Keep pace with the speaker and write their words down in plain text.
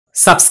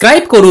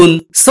Subscribe করুন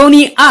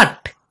Sony ৮,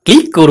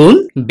 click করুন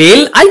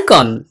bell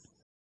icon.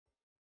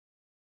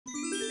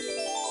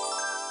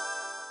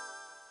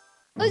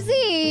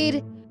 ওজির,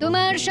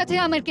 তোমার সাথে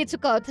আমার কিছু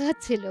কথা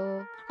ছিল।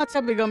 আচ্ছা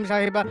বেগম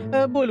সাহেবা,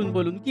 বলুন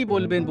বলুন, কি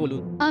বলবেন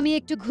বলুন। আমি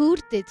একটু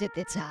ঘুরতে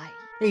যেতে চাই।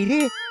 এই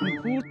রে,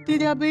 ঘুরতে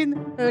যাবেন?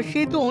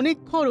 সে তো অনেক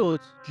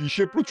খরচ।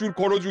 কিসে প্রচুর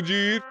খরচ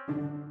উজির?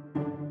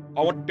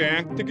 আমার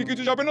ট্যাঙ্ক থেকে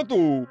কিছু যাবে না তো?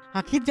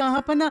 আখির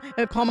জাহাপানা,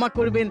 ক্ষমা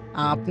করবেন,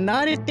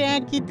 আপনার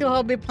ট্যাঙ্কই তো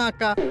হবে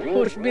ফাঁকা।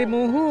 বসবে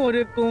মোহর,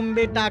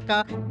 কমবে টাকা।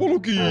 বলো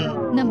কি?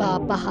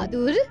 নবাব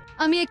বাহাদুর,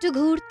 আমি একটু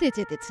ঘুরতে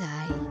যেতে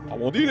চাই।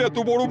 আমাদের এত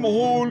বড়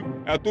মহল,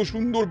 এত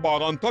সুন্দর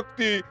বাগান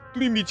থাকতে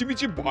তুমি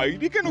মিছিমিছি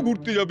বাইরে কেন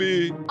ঘুরতে যাবে?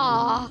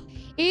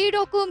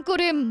 এইরকম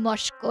করে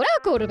মশকরা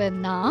করবেন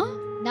না,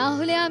 না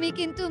হলে আমি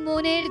কিন্তু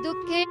মনের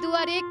দুঃখে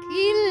দুয়ারে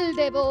খিল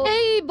দেব,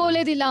 এই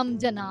বলে দিলাম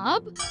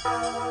জনাব।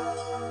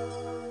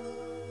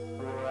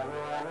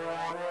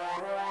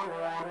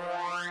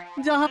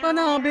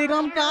 জাহাপানা,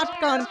 বেগমকে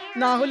আটকান,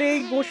 না হলে এই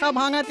গোসা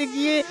ভাঙাতে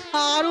গিয়ে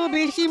আরো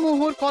বেশি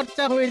মোহর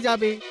খরচা হয়ে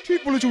যাবে। ঠিক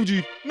বলেছো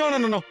উজির। না না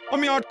না না,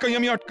 আমি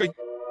আটকাই।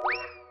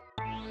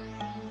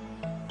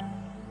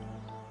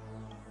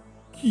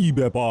 কি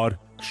ব্যাপার,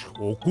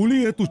 সকলে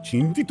এত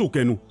চিন্তিত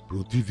কেন?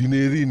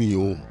 প্রতিদিনেরই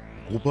নিয়ম।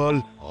 গোপাল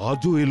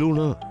আজও এলো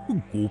না।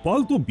 গোপাল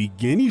তো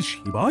বিজ্ঞানীর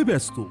সেবায়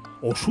ব্যস্ত,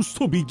 অসুস্থ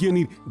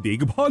বিজ্ঞানীর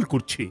দেখভাল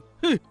করছে।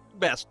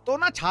 ব্যস্ত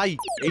না ছাই,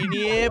 এই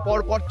নিয়ে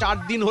পরপর 4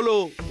 দিন হলো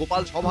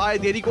গোপাল সভায়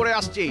দেরি করে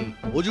আসছে,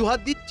 অজুহাত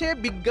দিচ্ছে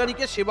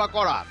বিজ্ঞানীকে সেবা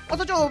করার,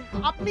 অথচ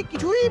আপনি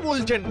কিছুই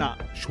বলছেন না।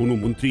 শোনো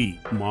মন্ত্রী,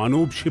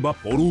 মানব সেবা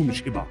পরম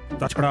সেবা।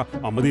 তাছাড়া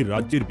আমাদের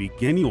রাজ্যের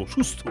বিজ্ঞানী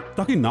অসুস্থ,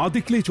 তাকে না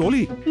দেখলে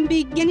চলে?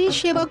 বিজ্ঞানীর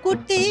সেবা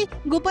করতে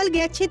গোপাল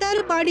গেছে তার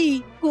বাড়ি।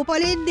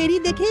 গোপালের দেরি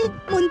দেখে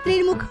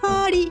মন্ত্রীর মুখ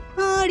হাঁড়ি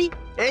হাঁড়ি।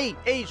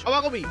 এই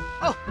সভাকবি,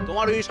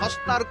 তোমার ওই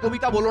সস্তার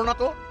কবিতা বলো না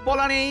তো।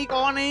 বলা নেই,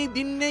 কওয়া নেই,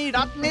 দিন নেই,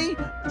 রাত নেই,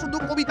 শুধু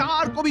কবিতা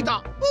আর কবিতা।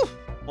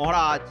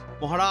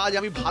 মহারাজ,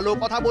 আমি ভালো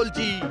কথা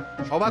বলছি।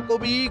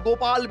 সভাকবি,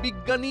 গোপাল,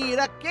 বিজ্ঞানী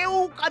এরা কেউ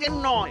কাজের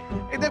নয়,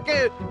 এদেরকে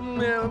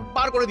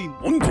বার করে দিন।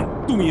 মন্ত্রী,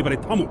 তুমি এবারে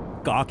থামো।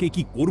 কাকে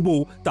কি করব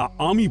তা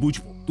আমি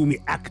বুঝবো, তুমি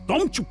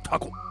একদম চুপ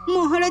থাকো।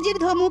 মহারাজের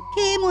ধমক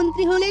খেয়ে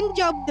মন্ত্রী হলেন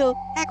জব্দ।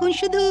 এখন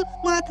শুধু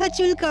মাথা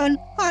চুলকান,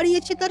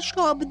 হারিয়েছে তার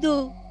শব্দ।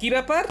 কি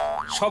ব্যাপার,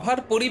 সভার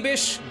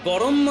পরিবেশ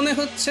গরম মনে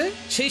হচ্ছে?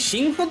 সেই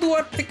সিংহ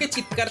দুয়ার থেকে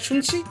চিৎকার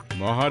শুনছি।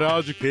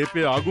 মহারাজ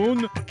খেপে আগুন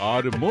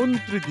আর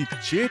মন্ত্রী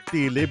দিচ্ছে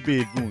তেলে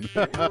বেগুন।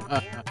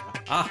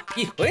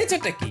 কি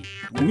হয়েছেটা কি?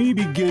 তুমি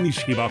বিজ্ঞানী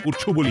সেবা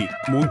করছো বলি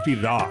মন্ত্রীর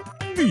রাগ,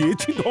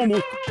 দিয়েছি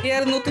ধমক। এ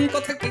আর নতুন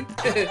কথা কি?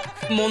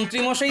 মন্ত্রী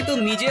মশাই তো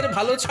নিজের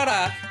ভালো ছাড়া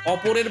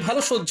অপরের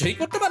ভালো সহ্যই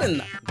করতে পারেন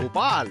না।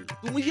 গোপাল,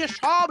 তুমি যে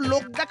সব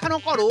লোক দেখানো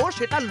করো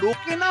সেটা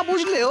লোকে না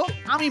বুঝলেও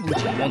আমি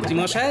বুঝি। মন্ত্রী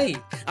মশাই,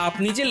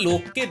 আপনি যে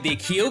লোককে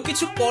দেখিয়েও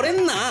কিছু করেন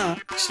না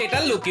সেটা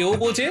লোকেও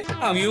বোঝে,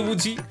 আমিও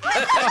বুঝি।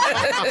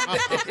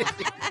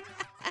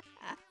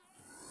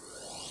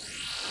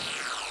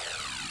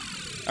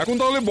 এখন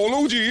তাহলে বলো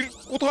উজির,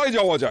 কোথায়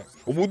যাওয়া যায়?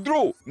 সমুদ্র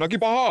নাকি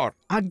পাহাড়?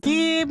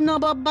 আগে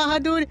নবাব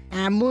বাহাদুর,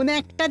 এমন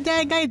একটা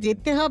জায়গায়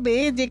যেতে হবে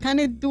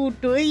যেখানে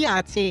দুটোই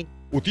আছে।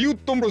 অতি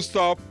উত্তম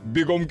প্রস্তাব।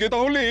 বেগমকে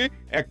তাহলে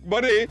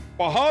একবারে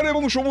পাহাড়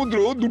এবং সমুদ্র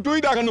দুটোই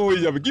দেখানো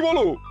হয়ে যাবে, কি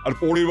বলো? আর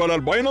পরের বার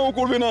আর বায়নাও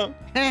করবে না।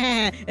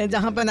 হ্যাঁ,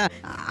 জাহাপানা,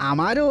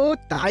 আমারও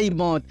তাই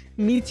মত।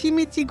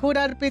 মিছি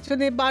ঘোরার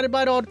পেছনে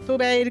বারবার অর্থ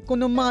ব্যয়ের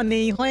কোনো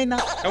মানেই হয় না।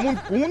 এমন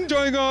কোন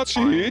জায়গা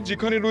আছে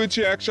যেখানে রয়েছে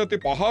একসাথে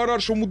পাহাড়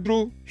আর সমুদ্র?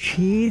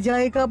 সে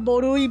জায়গা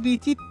বড়ই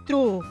বিচিত্র।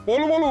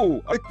 বলো,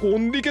 আরে কোন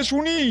দিকে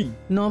শুনি?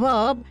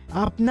 নবাব,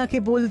 আপনাকে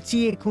বলছি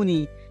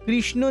এখুনি।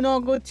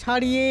 কৃষ্ণনগর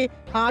ছাড়িয়ে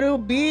আরো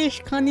বেশ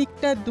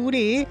খানিকটা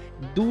দূরে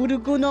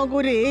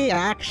দুর্গনগরে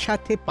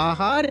একসাথে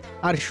পাহাড়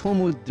আর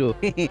সমুদ্র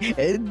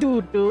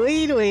দুটোই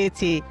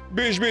রয়েছে।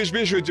 বেশ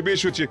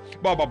হয়েছে।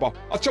 বাবা।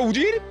 আচ্ছা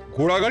উজির,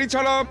 ঘোড়া গাড়ি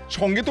ছাড়া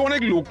সঙ্গে তো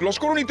অনেক লোক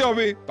লস্করও নিতে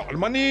হবে, তার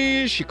মানে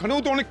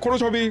সেখানেও তো অনেক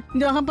খরচ হবে।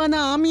 জাহাপানা,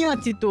 আমি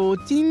আছি তো,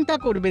 চিন্তা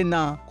করবেন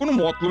না। কোনো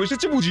মতলব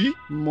এসেছে বুঝি?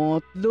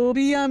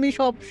 মতলবই আমি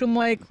সব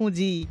সময়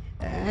খুঁজি।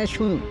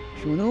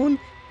 শুনুন,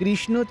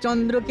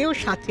 কৃষ্ণচন্দ্রকেও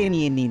সাথে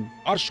নিয়ে নিন।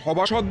 আর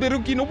সভাসদেরও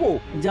কি নেবো?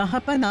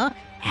 জাহাপানা,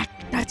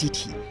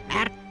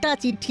 একটা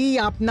চিঠি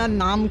আপনার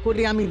নাম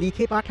করে আমি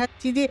লিখে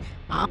পাঠাচ্ছি যে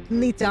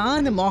আপনি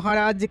চান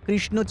মহারাজ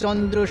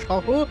কৃষ্ণচন্দ্র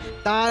সহ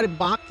তার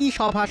বাকি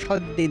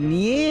সভাসদদের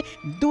নিয়ে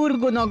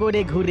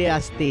দুর্গনগরে ঘুরে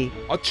আসতে।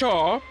 আচ্ছা,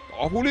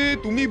 তাহলে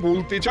তুমি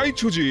বলতে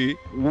চাইছো যে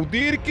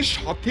ওদেরকে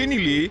সাথে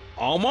নিলে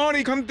আমার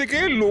এখান থেকে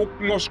লোক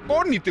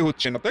লস্কর নিতে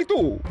হচ্ছে না, তাই তো?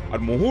 আর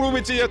মোহরও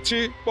বেঁচে যাচ্ছে।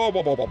 বাবা।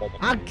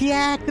 আগে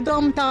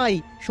একদম তাই।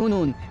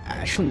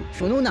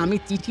 শুনুন, আমি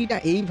চিঠিটা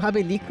এইভাবে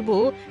লিখব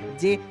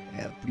যে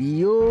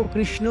প্রিয়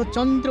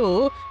কৃষ্ণচন্দ্র,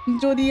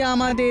 যদি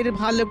আমাদের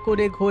ভালো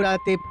করে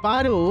ঘোরাতে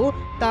পারো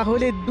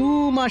তাহলে 2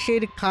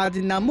 মাসের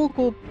খাজনা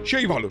মুকুব।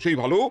 সেই ভালো, সেই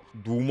ভালো।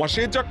 2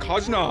 মাসের যা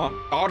খাজনা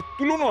তার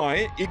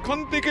তুলনায় এখান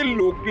থেকে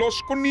লোক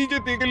লস্কর নিয়ে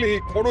যেতে গেলে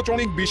খরচ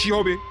অনেক বেশি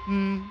হবে।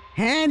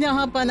 হ্যাঁ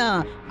জাহাপানা,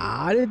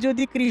 আর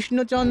যদি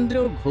কৃষ্ণচন্দ্র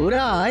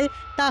ঘোরায়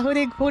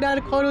তাহলে ঘোড়ার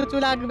খরচও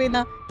লাগবে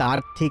না। তার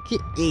থেকে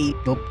এই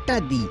টোপটা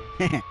দি,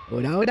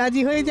 ওরাও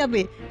রাজি হয়ে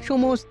যাবে।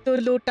 সমস্ত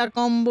লোটা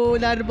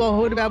কম্বল আর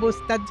বহর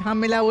ব্যবস্থার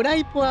ঝামেলা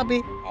ওরাই পোয়াবে।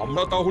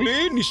 আমরা তাহলে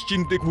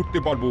নিশ্চিন্তে ঘুরতে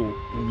পারবো।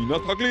 তুমি না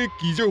থাকলে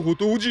কি যে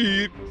হতো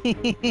উজির।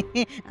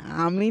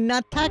 আমি না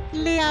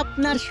থাকলে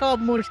আপনার সব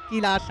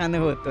মুশকিল আসানো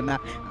হতো না।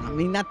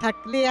 আমি না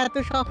থাকলে এত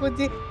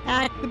সহজে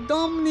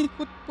একদম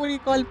নিখুঁত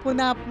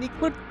পরিকল্পনা আপনি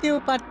করতেও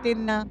পারতেন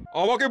না।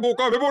 আমাকে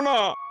বোকা ভেবো না।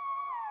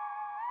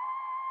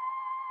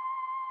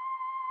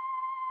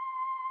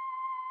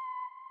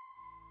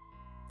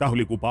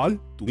 তাহলে গোপাল,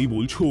 তুমি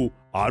বলছো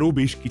আরো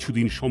বেশ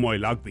কিছুদিন সময়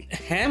লাগবে?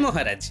 হ্যাঁ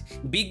মহারাজ,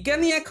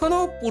 বিজ্ঞানী এখনো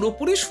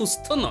পুরোপুরি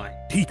সুস্থ নয়।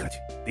 ঠিক আছে,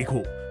 দেখো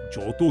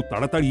যত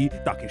তাড়াতাড়ি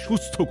তাকে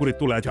সুস্থ করে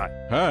তোলা যায়।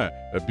 হ্যাঁ,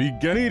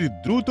 বিজ্ঞানীর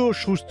দ্রুত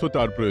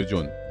সুস্থতার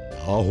প্রয়োজন।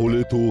 তাহলে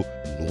তো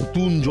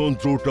নতুন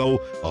যন্ত্রটাও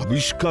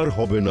আবিষ্কার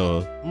হবে না।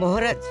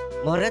 মহারাজ,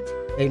 মহারাজ,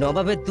 এই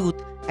নবাবের দূত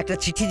একটা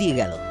চিঠি দিয়ে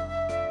গেল।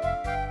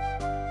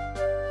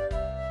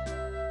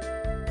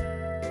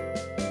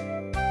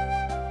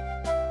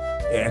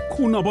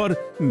 এখন আবার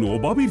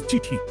নবাবের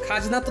চিঠি?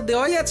 খাজনা তো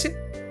দেওয়াই আছে।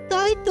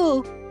 তাই তো।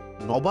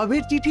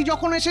 নবাবের চিঠি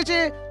যখন এসেছে,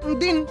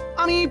 দিন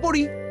আমি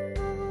পড়ি।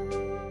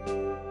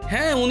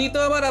 হ্যাঁ, উনি তো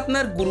আবার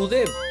আপনার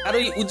গুরুদেব আর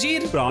ওই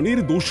উজির প্রাণের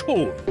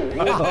দোষর।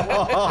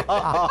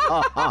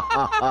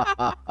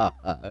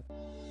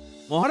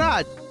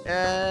 মহারাজ,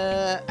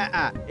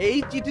 এই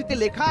চিঠিতে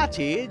লেখা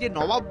আছে যে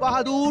নবাব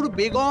বাহাদুর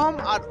বেগম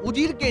আর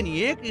উজিরকে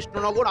নিয়ে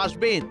কৃষ্ণনগর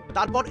আসবেন।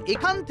 তারপর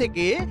এখান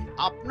থেকে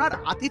আপনার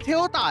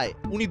আতিথেয়তায়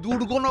উনি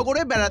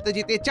দুর্গনগরে বেড়াতে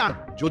যেতে চান।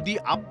 যদি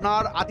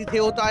আপনার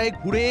আতিথেয়তায়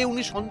ঘুরে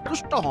উনি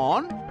সন্তুষ্ট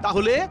হন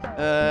তাহলে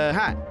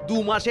 2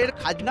 মাসের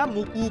খাজনা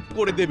মুকুব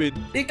করে দেবেন।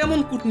 এ কেমন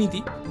কূটনীতি?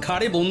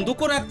 ঘাড়ে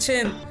বন্দুকও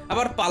রাখছেন,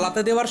 আবার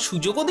পালাতে দেওয়ার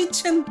সুযোগও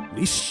দিচ্ছেন।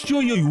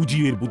 নিশ্চয়ই ওই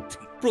উজিরের বুদ্ধি।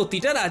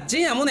 প্রতিটা রাজ্যে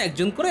এমন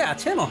একজন করে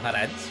আছে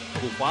মহারাজ।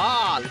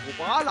 গোপাল,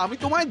 গোপাল, আমি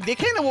তোমায়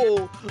দেখে নেব।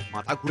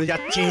 মাথা ঘুরে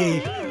যাচ্ছে।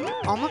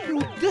 আমাকে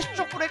উদ্দেশ্য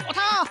করে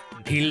কথা।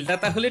 ঢিলটা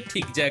তাহলে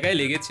ঠিক জায়গায়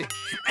লেগেছে।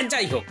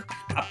 যাই হোক,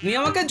 আপনি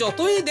আমাকে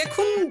যতই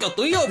দেখুন,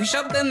 যতই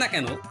অভিশাপ দেন না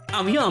কেন,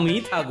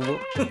 আমিই থাকবো।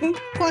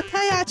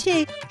 কথায় আছে,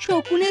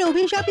 শকুনের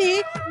অভিশাপে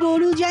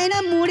গরু যায় না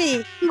মরে।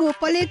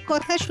 গোপালের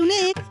কথা শুনে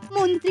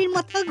মন্ত্রীর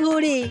মাথা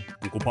ঘোরে।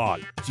 গোপাল,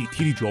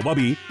 চিঠির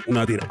জবাবে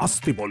ওনাদের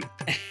আসতে বলো।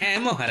 হ্যাঁ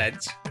মহারাজ।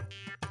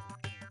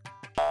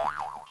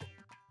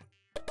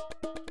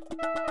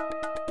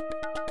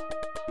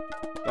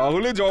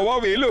 তাহলে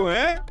জবাব এলো?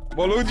 হ্যাঁ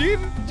বলো উজির।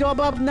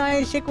 জবাব না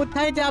এসে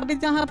কোথায় যাবে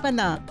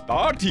জাহাপানা?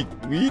 তা ঠিক,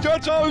 তুমি যা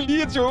চাল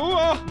দিয়েছো।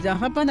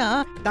 জাহাপানা,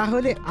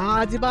 তাহলে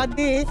আজ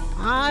বাদে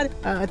আর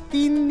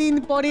 3 দিন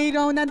পরেই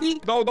রওনা দিই।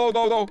 দাও দাও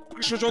দাও দাও,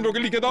 কৃষ্ণচন্দ্রকে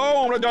লিখে দাও,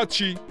 আমরা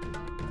যাচ্ছি।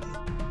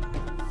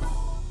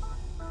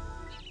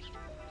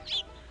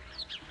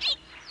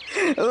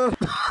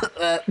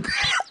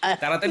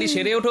 তাড়াতাড়ি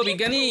সেরে ওঠো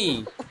বিজ্ঞানী,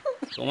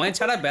 তোমায়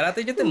ছাড়া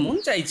বেড়াতে যেতে মন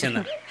চাইছে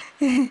না।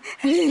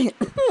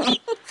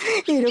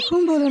 এরকম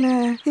বলো না,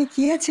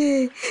 কি আছে,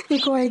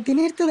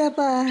 কয়েকদিনের তো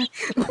ব্যাপার।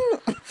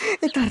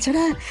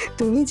 তাছাড়া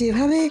তুমি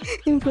যেভাবে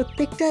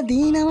প্রত্যেকটা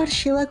দিন আমার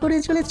সেবা করে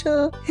চলেছ,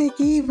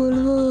 কি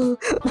বলবো।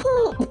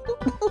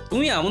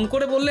 তুমি এমন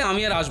করে বললে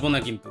আমি আর আসবো না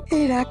কিন্তু।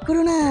 রাগ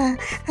করো না,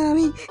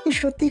 আমি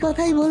সত্যি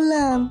কথাই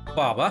বললাম।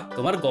 বাবা,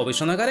 তোমার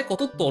গবেষণাগারে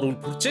কত তরল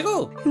ফুটছে গো।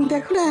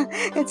 দেখো না,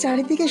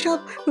 চারিদিকে সব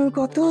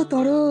কত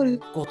তরল,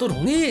 কত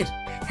রঙের।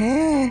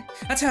 হ্যাঁ।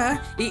 আচ্ছা,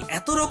 এই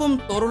এত রকম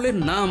তরলের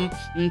নাম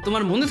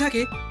তোমার মনে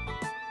থাকে?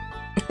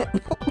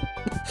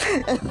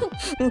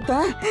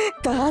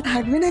 তা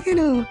থাকবে না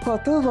কেন?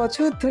 কত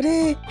বছর ধরে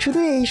শুধু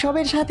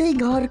এইসবের সাথেই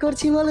ঘর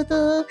করছি বলো তো।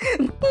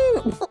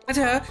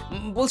 আচ্ছা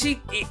বলছি,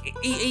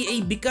 এই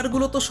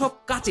বিকারগুলো তো সব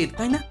কাচের,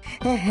 তাই না?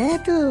 হ্যাঁ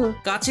তো।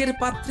 কাচের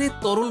পাত্রে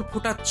তরল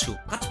ফোটাচ্ছ,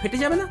 কাচ ফেটে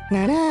যাবে না?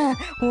 না না,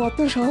 অত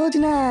সহজ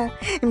না।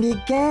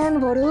 বিজ্ঞান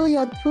বড়ই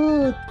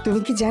অদ্ভুত। তুমি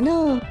কি জানো,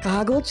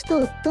 কাগজ তো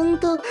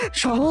অত্যন্ত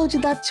সহজ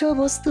দাহ্য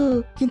বস্তু,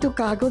 কিন্তু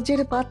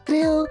কাগজের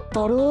পাত্রেও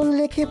তরল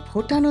রেখে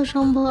ফোটানো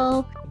সম্ভব।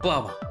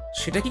 বাবা,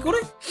 সেটা কি করে?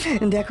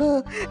 দেখো,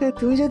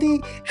 তুমি যদি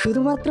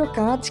শুধুমাত্র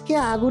কাঁচকে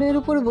আগুনের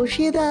উপর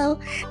বসিয়ে দাও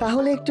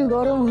তাহলে একটু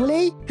গরম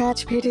হলেই কাঁচ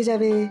ফেটে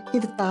যাবে,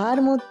 কিন্তু তার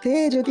মধ্যে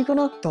যদি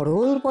কোনো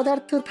তরল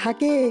পদার্থ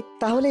থাকে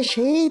তাহলে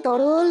সেই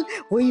তরল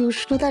ওই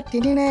উষ্ণতা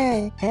টেনে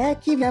নেয়।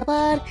 একই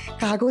ব্যাপার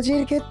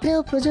কাগজের ক্ষেত্রেও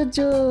প্রযোজ্য।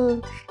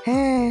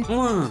 হ্যাঁ।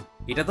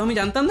 এটা তো আমি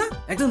জানতাম না,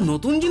 একদম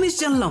নতুন জিনিস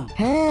জানলাম।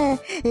 হ্যাঁ,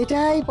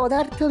 এটাই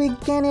পদার্থ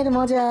বিজ্ঞানের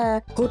মজা।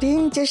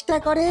 কঠিন চেষ্টা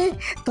করে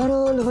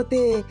তরল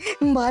হতে,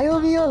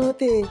 বায়বীয়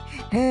হতে।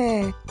 হ্যাঁ,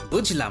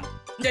 বুঝলাম।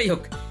 যাই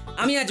হোক,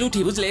 আমি আজ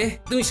উঠি, বুঝলে?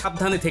 তুমি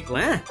সাবধানে থেকো।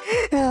 হ্যাঁ,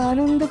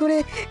 আনন্দ করে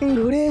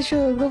ঘুরে এসো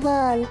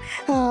গোপাল,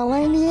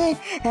 আমায় নিয়ে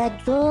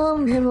একদম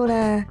ভেবো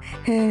না।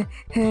 হ্যাঁ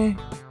হ্যাঁ।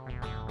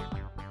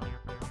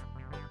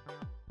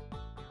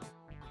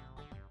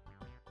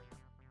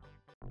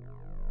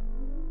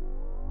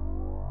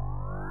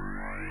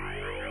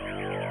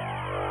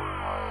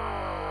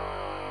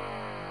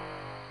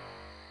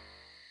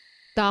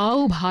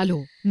 তাও ভালো,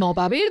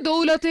 নবাবের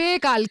দৌলতে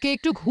কালকে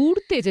একটু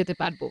ঘুরতে যেতে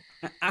পারবো।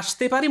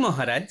 আসতে পারি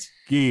মহারাজ?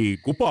 কে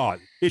গোপাল,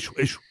 এসো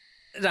এসো।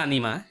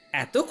 রানীমা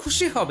এত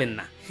খুশি হবেন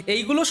না,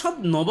 এইগুলো সব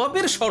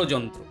নবাবের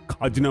ষড়যন্ত্র।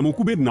 খাজনা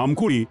মকুবের নাম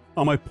করে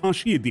আমায়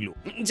ফাঁসিয়ে দিল।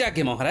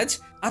 যাকে মহারাজ,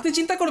 আপনি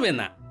চিন্তা করবেন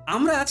না,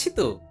 আমরা আছি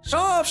তো,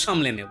 সব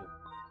সামলে নেব।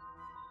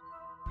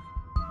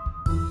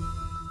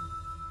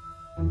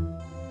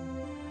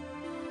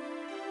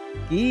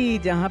 কি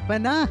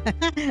জাহাপানা,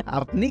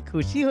 আপনি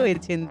খুশি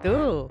হয়েছেন তো?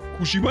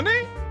 খুশি মানে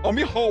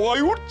আমি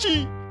হাওয়ায় উঠছি।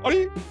 আরে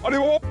আরে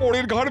বাবা,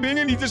 পরের ঘাড়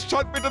ভেঙে নিজের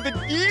স্বাদ পেটাতে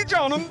কি যে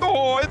আনন্দ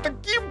হয় তা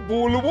কি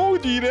বলবো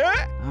জি রে।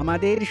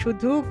 আমাদের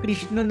শুধু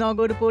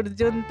কৃষ্ণনগর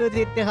পর্যন্ত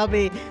যেতে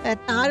হবে,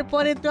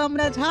 তারপরে তো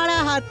আমরা ঝাড়া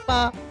হাত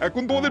পা।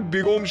 এখন তোমাদের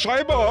বেগম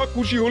সাহেবা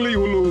খুশি হলেই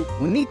হলো।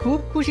 উনি খুব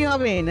খুশি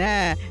হবেন,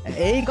 হ্যাঁ,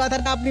 এই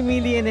কথাটা আপনি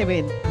মিলিয়ে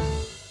নেবেন।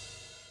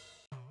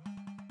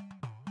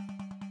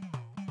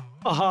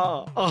 আহা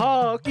আহা,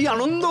 কি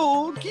আনন্দ,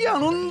 কি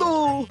আনন্দ!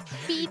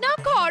 বিনা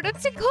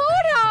খরচে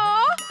ঘোরা।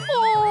 ও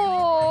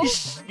ইস,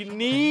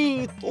 গিন্নি,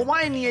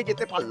 তোমায় নিয়ে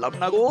যেতে পারলাম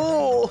না গো।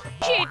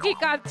 সে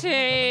ঠিক আছে,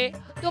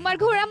 তোমার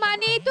ঘোড়া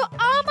মানে তো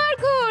আমার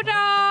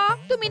ঘোড়া।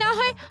 তুমি না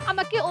হয়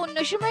আমাকে অন্য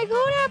সময়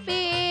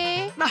ঘোরাবে।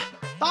 না,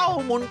 তাও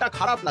মনটা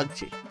খারাপ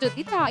লাগছে।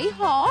 যদি তাই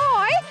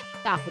হয়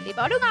তাহলে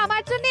বরং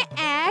আমার জন্য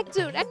এক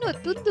জোড়া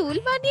নতুন দুল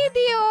বানিয়ে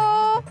দিও।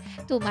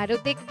 তোমারও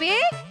দেখবে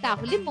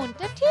তাহলে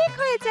মনটা ঠিক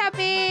হয়ে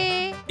যাবে।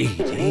 এই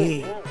রে,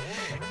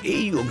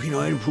 এই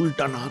অভিনয়ের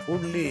ভুলটা না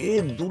করলে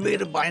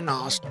দুলের বায়না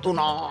আসতো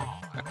না।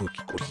 এখন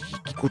কি করি,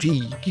 কি করি,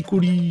 কি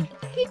করি?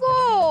 কি গো,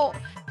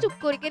 চুপ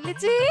করে গেলে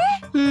যে?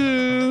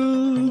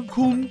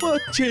 ঘুম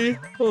পাচ্ছে।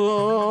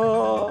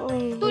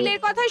 দুলের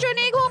কথা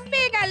শুনে ঘুম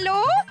পেয়ে গেল?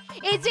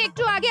 এই যে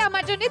একটু আগে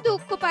আমার জন্য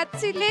দুঃখ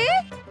পাচ্ছিলে।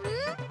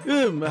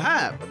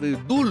 হ্যাঁ,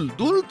 দুল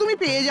দুল তুমি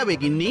পেয়ে যাবে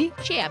গিন্নি।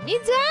 সে আমি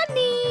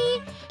জানি,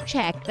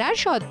 শ্যাকরা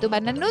সদ্য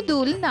বানানো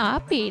দুল না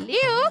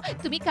পেলেও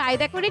তুমি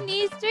কায়দা করে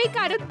নিশ্চয়ই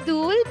কারো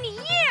দুল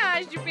নিয়ে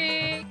আসবে।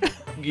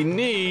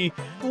 গিন্নি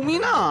তুমি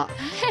না,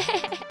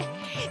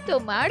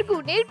 তোমার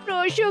গুণের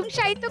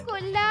প্রশংসাই তো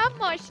করলাম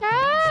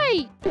মশাই।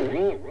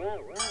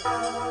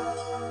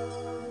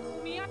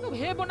 তুমি এত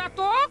ভেবো না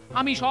তো,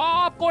 আমি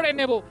সব করে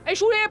নেব। এই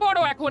শুয়ে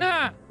পড়ো এখন।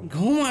 হ্যাঁ,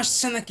 ঘুম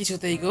আসছে না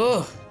কিছুতেই গো।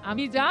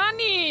 আমি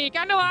জানি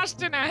কেন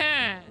আসছে না।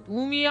 হ্যাঁ,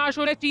 তুমি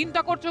আসলে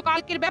চিন্তা করছো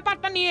কালকের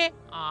ব্যাপারটা নিয়ে।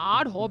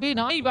 আর হবে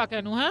নাই বা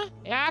কেন? হ্যাঁ,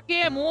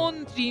 একে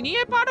মন্ত্রী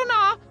নিয়ে পারো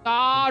না,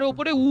 তার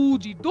উপরে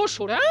উজির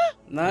দোষর। হ্যাঁ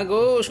না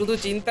গো, শুধু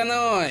চিন্তা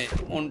নয়,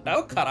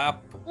 মনটাও খারাপ।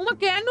 ওমা,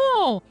 কেন?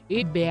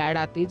 এই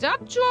বেড়াতে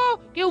যাচ্ছ,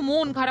 কেউ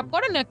মন খারাপ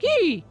করে নাকি?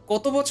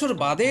 কত বছর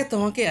বাদে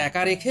তোমাকে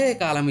একা রেখে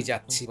কাল আমি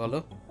যাচ্ছি বলো।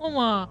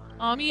 ওমা,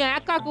 আমি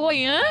একা কই?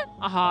 হ্যাঁ,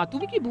 আহা,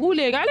 তুমি কি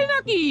ভুলে গেলে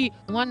নাকি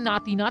তোমার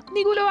নাতি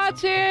নাতনি গুলো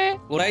আছে?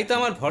 ওরাই তো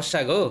আমার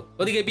ভরসা গো,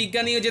 ওদিকে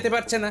বিজ্ঞানীও যেতে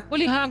পারছে না।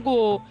 বলি হ্যাঁ গো,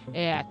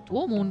 এত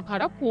মন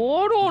খারাপ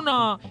করো না।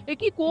 এ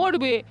কি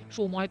করবে,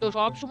 সময় তো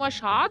সব সময়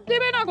সাথ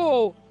দেবে না গো।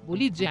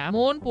 বলি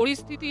যেমন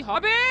পরিস্থিতি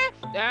হবে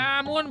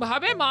তেমন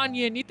ভাবে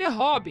মানিয়ে নিতে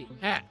হবে।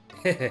 হ্যাঁ,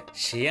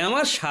 সে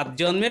আমার 7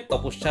 জন্মের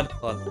তপস্যার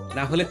ফল,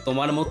 না হলে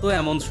তোমার মতো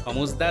এমন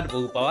সমজদার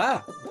বউ পাওয়া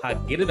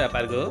ভাগ্যের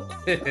ব্যাপার গো।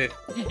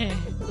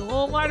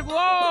 তোমার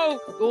বউ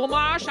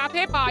তোমার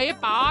সাথে পায়ে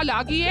পা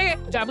লাগিয়ে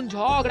যেমন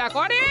ঝগড়া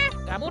করে,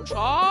 তেমন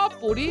সব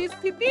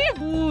পরিস্থিতি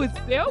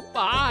বুঝতেও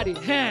পারে।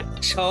 হ্যাঁ,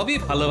 সবই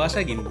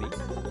ভালোবাসা গিন্নি।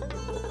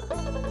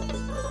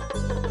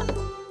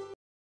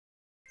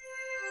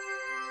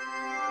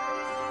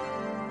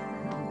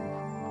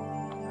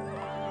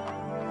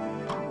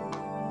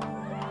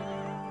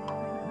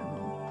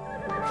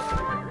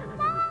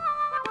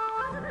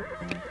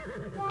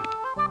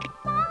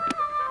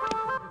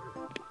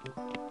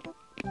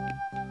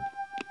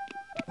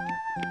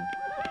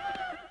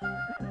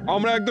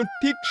 আমরা একদম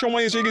ঠিক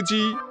সময় এসে গেছি।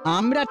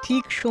 আমরা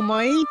ঠিক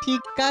সময়েই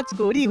ঠিক কাজ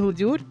করি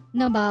হুজুর।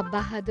 নবাব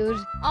বাহাদুর,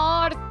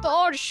 আর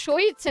তোর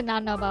সইছে না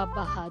নবাব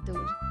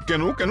বাহাদুর।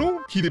 কেন কেন,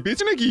 খিদে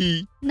পেয়েছে নাকি?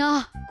 না,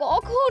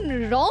 কখন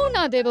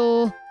রওনা দেব?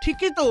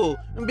 ঠিকই তো,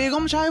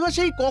 বেগম সাহেবা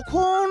সেই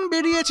কখন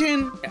বেরিয়েছেন।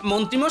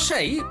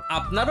 মন্ত্রীমশাই,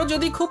 আপনারও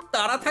যদি খুব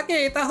তাড়া থাকে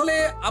তাহলে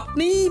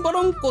আপনি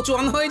বরং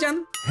কোচোয়ান হয়ে যান।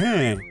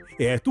 হ্যাঁ,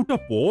 এতটা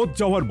পথ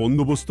যাওয়ার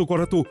বন্দোবস্ত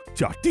করা তো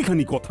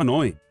চারটিখানি কথা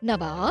নয়।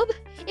 নবাব,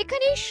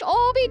 এখানে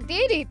সবই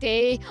দেরিতে,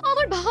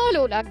 আমার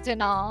ভালো লাগছে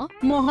না।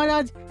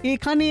 মহারাজ,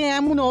 এখানে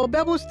এমন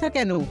অব্যবস্থা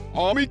কেন?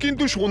 আমি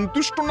কিন্তু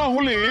সন্তুষ্ট না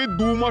হলে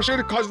 2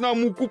 মাসের খাজনা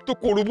মুকুব তো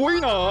করবই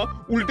না,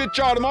 উল্টে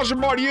 4 মাস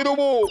বাড়িয়ে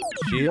দেবো।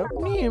 সে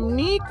আপনি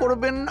এমনি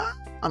করবেন না,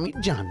 আমি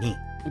জানি।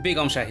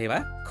 বেগম সাহেবা,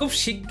 খুব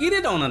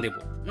শিগগিরই রওনা দেব,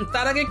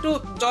 তার আগে একটু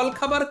জল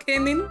খাবার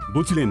খেয়ে নিন।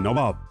 বুঝলেন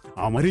নবাব,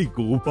 আমার এই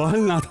গোপাল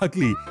না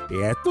থাকলে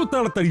এত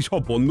তাড়াতাড়ি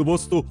সব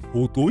বন্দোবস্ত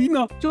হতোই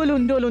না।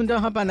 চলুন চলুন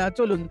জাহাপানা,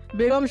 চলুন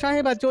বেগম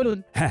সাহেবা, চলুন।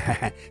 হ্যাঁ হ্যাঁ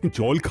হ্যাঁ,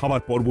 জল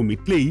খাবার পর্ব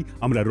মিটলেই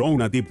আমরা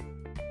রওনা দেব।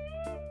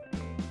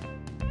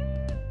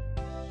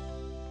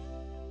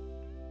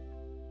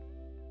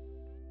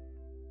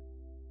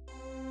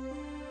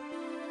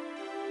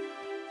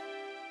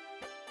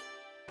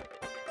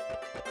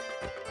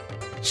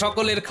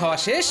 সকলের খাওয়া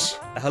শেষ,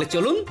 তাহলে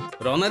চলুন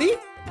রওনা দিই।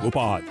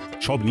 গোপাল,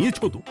 সব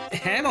নিয়েছো তো?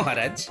 হ্যাঁ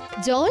মহারাজ।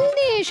 জল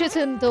নিয়ে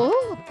এসেছেন তো?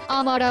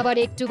 আমার আবার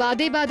একটু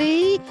বাদে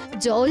বাদেই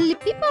জল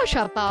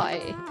পিপাসা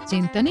পায়।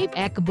 চিন্তা নেই,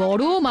 এক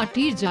বড়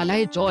মাটির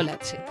জ্বালায় জল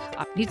আছে,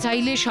 আপনি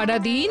চাইলে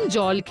সারাদিন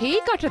জল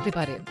খেয়েই কাটাতে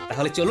পারেন।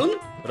 তাহলে চলুন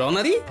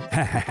রওনা দিই।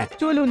 হ্যাঁ হ্যাঁ হ্যাঁ,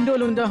 চলুন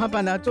চলুন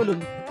জাহাপানা, চলুন।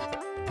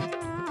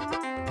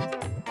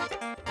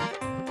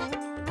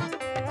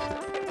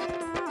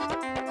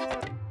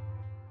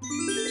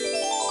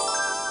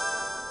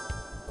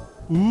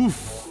 উফ,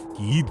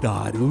 কি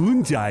দারুণ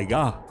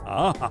জায়গা!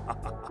 আহা!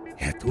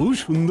 এত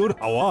সুন্দর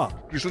হাওয়া।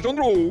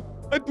 কৃষ্ণচন্দ্র,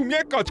 তুমি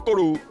এক কাজ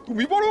করো,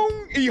 তুমি বরং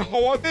এই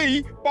হাওয়াতেই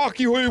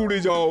পাখি হয়ে উড়ে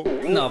যাও।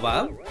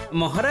 নবাব,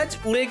 মহারাজ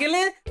উড়ে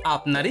গেলে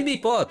আপনারই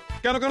বিপদ।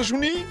 কেন কেন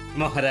শুনি?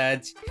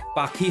 মহারাজ,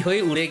 পাখি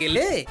হয়ে উড়ে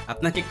গেলে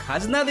আপনাকে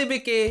খাজনা দেবে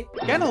কে?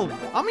 কেন?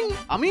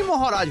 আমি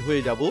মহারাজ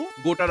হয়ে যাব,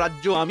 গোটা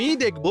রাজ্য আমিই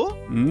দেখব।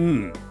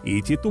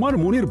 এই যে তোমার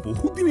মনের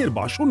বহুদিনের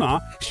বাসনা,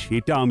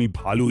 সেটা আমি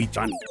ভালোই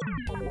জানি।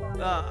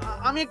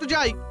 আমি একটু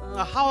যাই,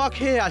 হাওয়া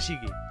খেয়ে আসি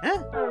কি।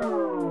 হ্যাঁ,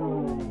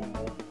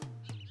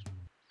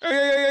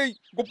 এই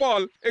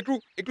গোপাল, একটু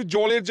একটু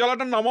জলের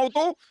জ্বালাটা নামাও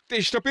তো,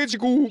 তেষ্টা পেয়েছি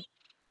খুব।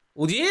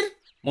 উজির,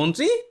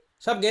 মন্ত্রী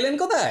সব গেলেন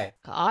কোথায়?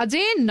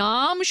 কাজের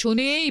নাম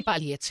শুনেই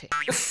পালিয়েছে।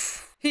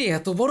 এই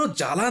এত বড়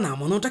জ্বালা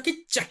নামানোটা কি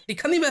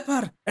চারটিখানি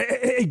ব্যাপার?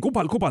 এই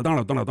গোপাল গোপাল,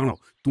 দাঁড়াও দাঁড়াও দাঁড়াও,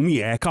 তুমি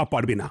একা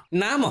পারবে না।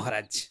 না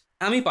মহারাজ,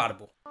 আমি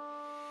পারবো।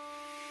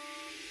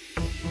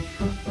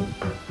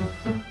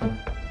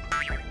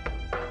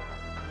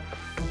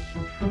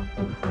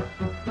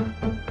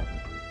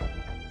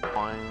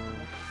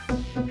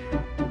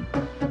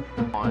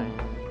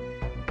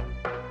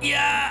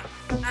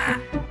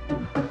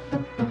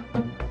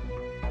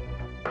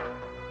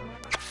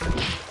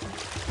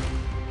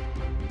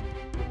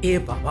 এ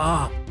বাবা,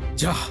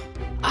 যা!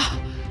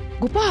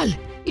 গোপাল,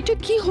 এটা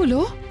কি হলো?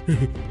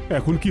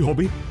 এখন কি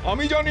হবে?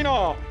 আমি জানি না,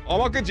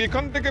 আমাকে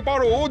যেখান থেকে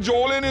পারো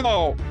জল এনে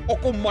দাও।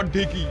 অকম্মার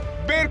ঢেকি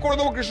বের করে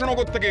দেবো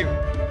কৃষ্ণনগর থেকে।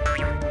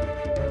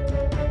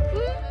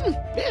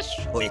 বেশ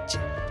হয়েছে,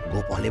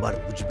 গোপাল এবার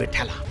বুঝবে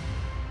ঠেলা।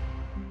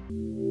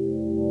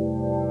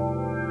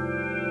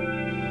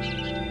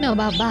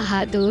 নবাব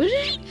বাহাদুর,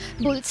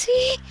 বলছি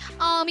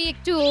আমি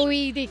একটু ওই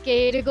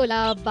দিকের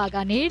গোলাপ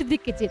বাগানের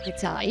দিকে যেতে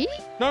চাই।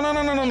 না না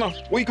না না না না,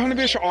 ওইখানে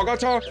বেশ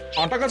আগাছা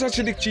আটা গাছ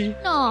আছে দেখছি।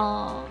 না,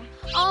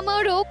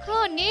 আমার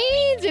ওখানেই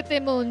যেতে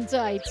মন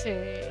চাইছে।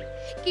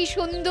 কি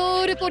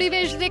সুন্দর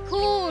পরিবেশ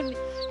দেখুন,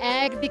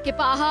 একদিকে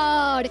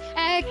পাহাড়,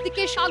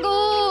 একদিকে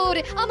সাগর।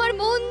 আমার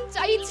মন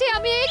চাইছে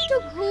আমি একটু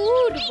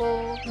ঘুরবো।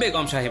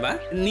 বেগম সাহেবা,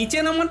 নিচে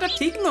নামাটা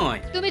ঠিক নয়।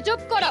 তুমি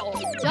চুপ করো,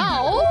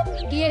 যাও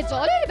গিয়ে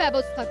জলের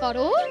ব্যবস্থা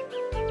করো।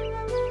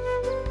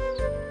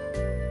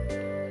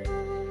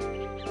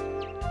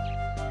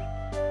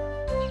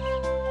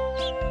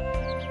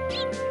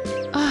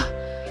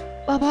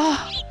 বাবা,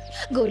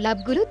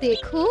 গোলাপগুলো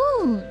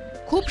দেখুন।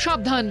 খুব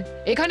সাবধান,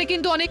 এখানে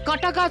কিন্তু অনেক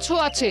কাঁটা গাছও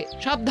আছে,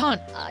 সাবধান।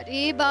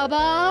 আরে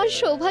বাবা,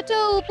 শোভাটা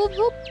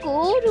উপভোগ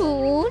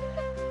করুন।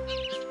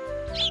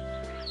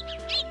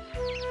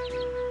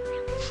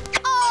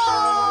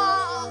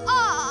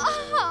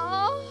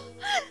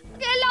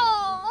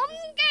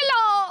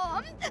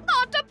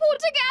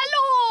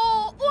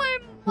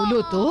 হলো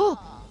তো,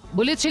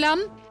 বলেছিলাম।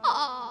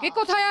 কে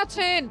কোথায়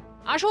আছেন?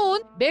 আসুন,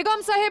 বেগম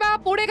সাহেবা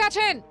পড়ে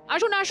গেছেন।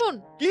 আসুন আসুন।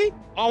 কি?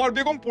 আমার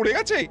বেগম পড়ে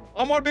গেছে?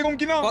 আমার বেগম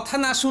কি না? কথা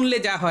না শুনলে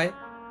যা হয়।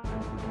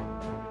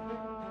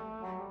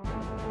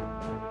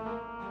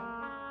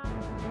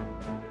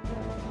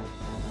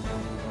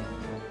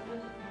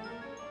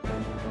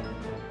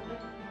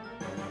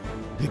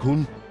 দেখুন,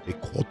 এই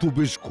ক্ষত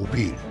বেশ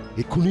গভীর,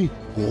 এক্ষুনি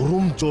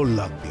গরম জল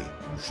লাগবে।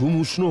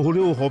 উষ্ণ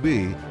হলেও হবে,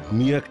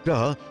 আমি একটা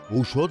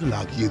ঔষধ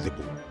লাগিয়ে দেব,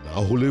 না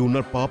হলে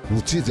ওনার পা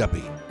পচে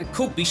যাবে।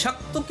 খুব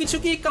বিষাক্ত কিছু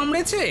কি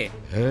কামড়েছে?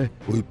 হ্যাঁ,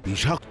 ওই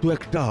বিষাক্ত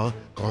একটা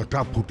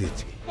কাঁটা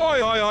ফুটেছে।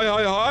 হায় হায় হায়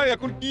হায় হায়,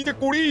 এখন কি যে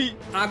করি?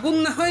 আগুন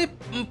না হয়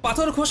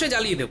পাথর ঘষে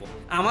জ্বালিয়ে দেব।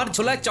 আমার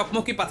ঝোলায়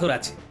চকমকি পাথর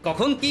আছে,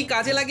 কখন কি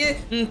কাজে লাগে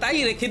তাই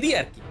রেখে দিই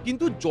আর কি।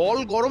 কিন্তু জল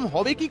গরম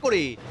হবে কি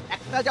করে?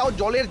 একটা যাও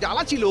জলের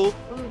জ্বালা ছিল,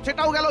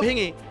 সেটাও গেল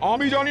ভেঙে।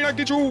 আমি জানি না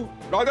কিছু।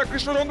 রাজা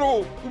কৃষ্ণচন্দ্র,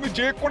 তুমি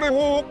যে করে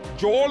হোক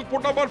জল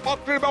ফোটাবার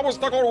পাত্রের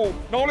ব্যবস্থা করো,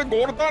 না হলে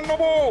গর্দান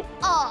নেবো।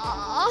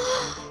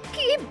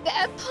 কি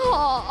ব্যথা!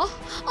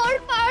 আর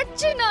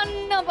পারছি না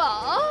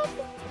নবাব,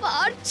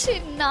 পারছি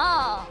না।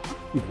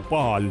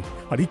 গোপাল,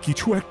 আরে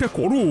কিছু একটা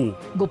করো।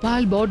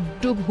 গোপাল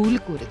বড্ড ভুল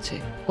করেছে,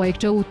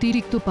 কয়েকটা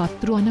অতিরিক্ত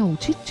পাত্র আনা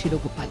উচিত ছিল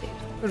গোপালের।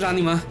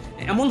 রানীমা,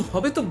 এমন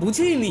হবে তো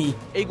বুঝিনি।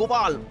 এই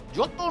গোপাল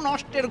যত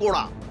নষ্টের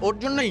গোড়া,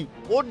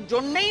 ওর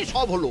জন্যই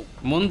সব হলো।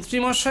 মন্ত্রী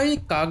মশাই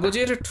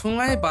কাগজের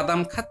ঠোঙায়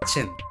বাদাম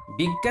খাচ্ছেন।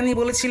 বিজ্ঞানী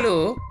বলেছিল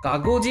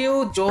কাগজেও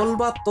জল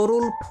বা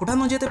তরল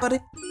ফোটানো যেতে পারে।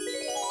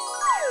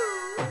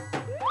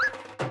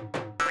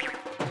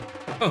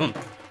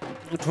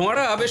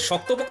 ঠোঙাটা বেশ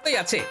শক্তপোক্তই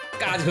আছে,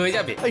 কাজ হয়ে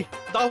যাবে। এই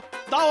দাও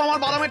দাও, আমার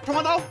বাদামের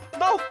ঠোঙা দাও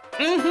দাও।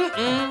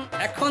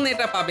 এখন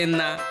এটা পাবেন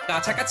না,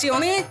 কাছাকাছি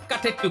অনেক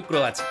কাঠের টুকরো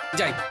আছে।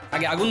 যাই,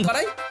 আগে আগুন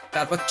ধরাই,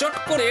 তারপর চট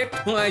করে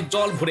ঠোঙায়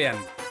জল ভরে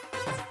আনি।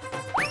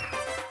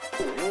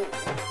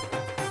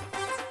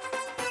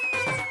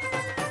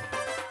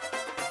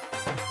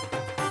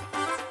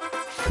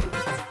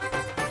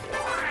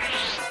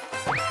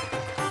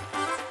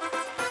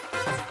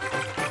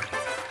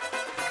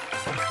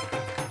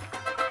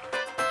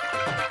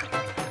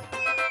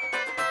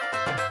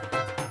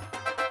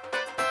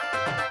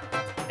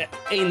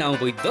 এই নাও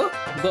বৈদ্য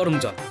গরম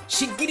জল,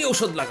 শিগগিরই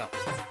ঔষধ লাগাও।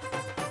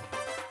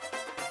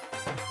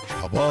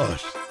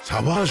 সাবাস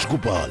সাবাস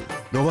গোপাল,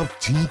 নবাব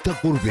চিন্তা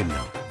করবেন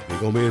না,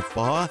 বেগমের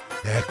পা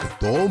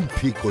একদম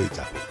ঠিক হয়ে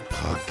যাবে।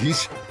 ভাগ্যিস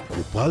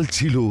গোপাল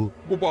ছিল।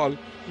 গোপাল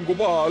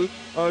গোপাল,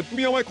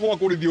 তুমি আমায় ক্ষমা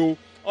করে দিও,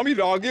 আমি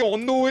রাগে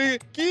অন্ধ হয়ে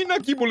কি না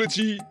কি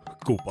বলেছি।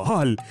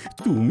 গোপাল,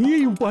 তুমি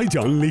এই উপায়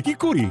জানলে কি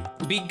করে?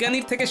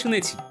 বিজ্ঞানীর থেকে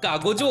শুনেছি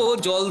কাগজও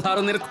জল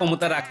ধারণের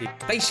ক্ষমতা রাখে,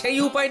 তাই সেই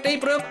উপায়টাই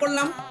প্রয়োগ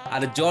করলাম।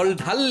 আর জল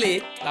ঢাললে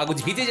কাগজ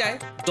ভিজে যায়।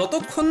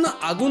 যতক্ষণ না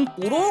আগুন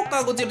পুরো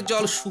কাগজের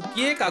জল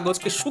শুকিয়ে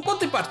কাগজকে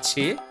শুকোতে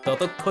পারছে,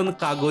 ততক্ষণ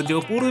কাগজও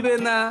পুড়বে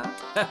না।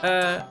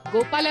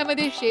 গোপাল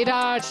আমাদের সেরা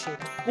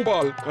সেরা।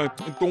 গোপাল,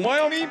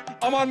 তোমায় আমি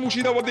আমার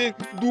মুর্শিদাবাদে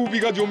 2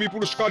 বিঘা জমি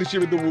পুরস্কার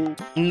হিসেবে দেবো।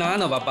 না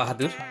নবাব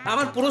বাহাদুর,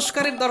 আমার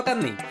পুরস্কারের দরকার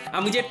নেই।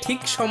 আমি যে ঠিক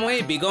সময়ে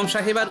বেগম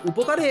সাহেবার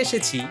উপকারে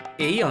এসেছি,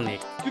 এই অনেক।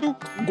 কিন্তু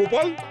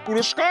গোপাল,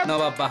 পুরস্কার?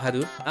 নবাব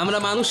বাহাদুর, আমরা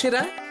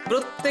মানুষেরা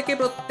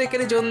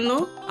প্রত্যেকের জন্য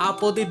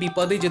আপদে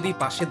বিপদে যদি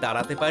পাশে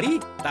দাঁড়াতে পারি,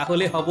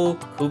 তাহলে হব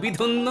খুবই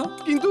ধন্য।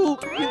 কিন্তু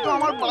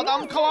আমার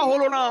বাদাম খাওয়া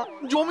হলো না,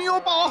 জমিও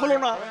পাওয়া হলো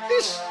না।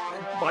 ইস,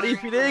 বাড়ি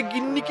ফিরে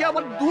গিন্নিকে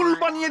আবার দুল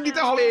বানিয়ে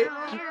দিতে হবে।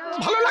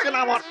 ভালো লাগে না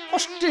আমার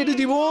কষ্টের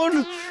জীবন।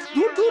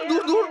 দূর দূর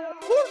দূর দূর,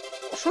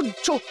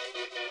 অসহ্য।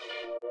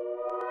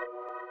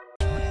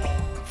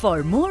 For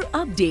more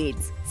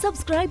updates,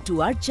 subscribe to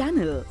our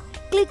channel,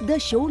 click the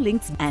show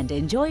links and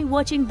enjoy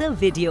watching the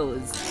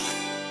videos.